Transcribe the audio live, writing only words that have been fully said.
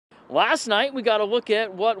Last night, we got a look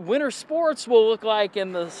at what winter sports will look like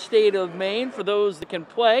in the state of Maine for those that can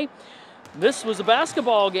play. This was a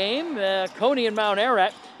basketball game, Cony and Mount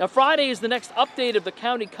Ararat. Now, Friday is the next update of the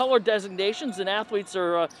county color designations, and athletes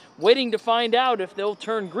are waiting to find out if they'll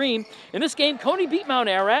turn green. In this game, Cony beat Mount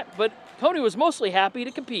Ararat, but Cony was mostly happy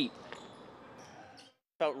to compete.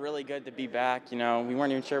 Felt really good to be back. You know, we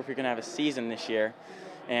weren't even sure if we were going to have a season this year,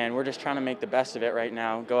 and we're just trying to make the best of it right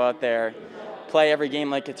now. Go out there, play every game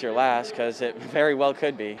like it's your last, because it very well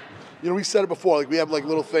could be. You know, we said it before, like we have like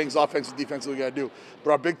little things, offensive, defensive, we got to do.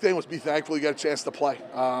 But our big thing was be thankful you got a chance to play.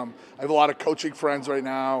 I have a lot of coaching friends right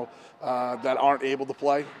now that aren't able to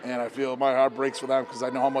play, and I feel my heart breaks for them because I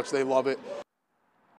know how much they love it.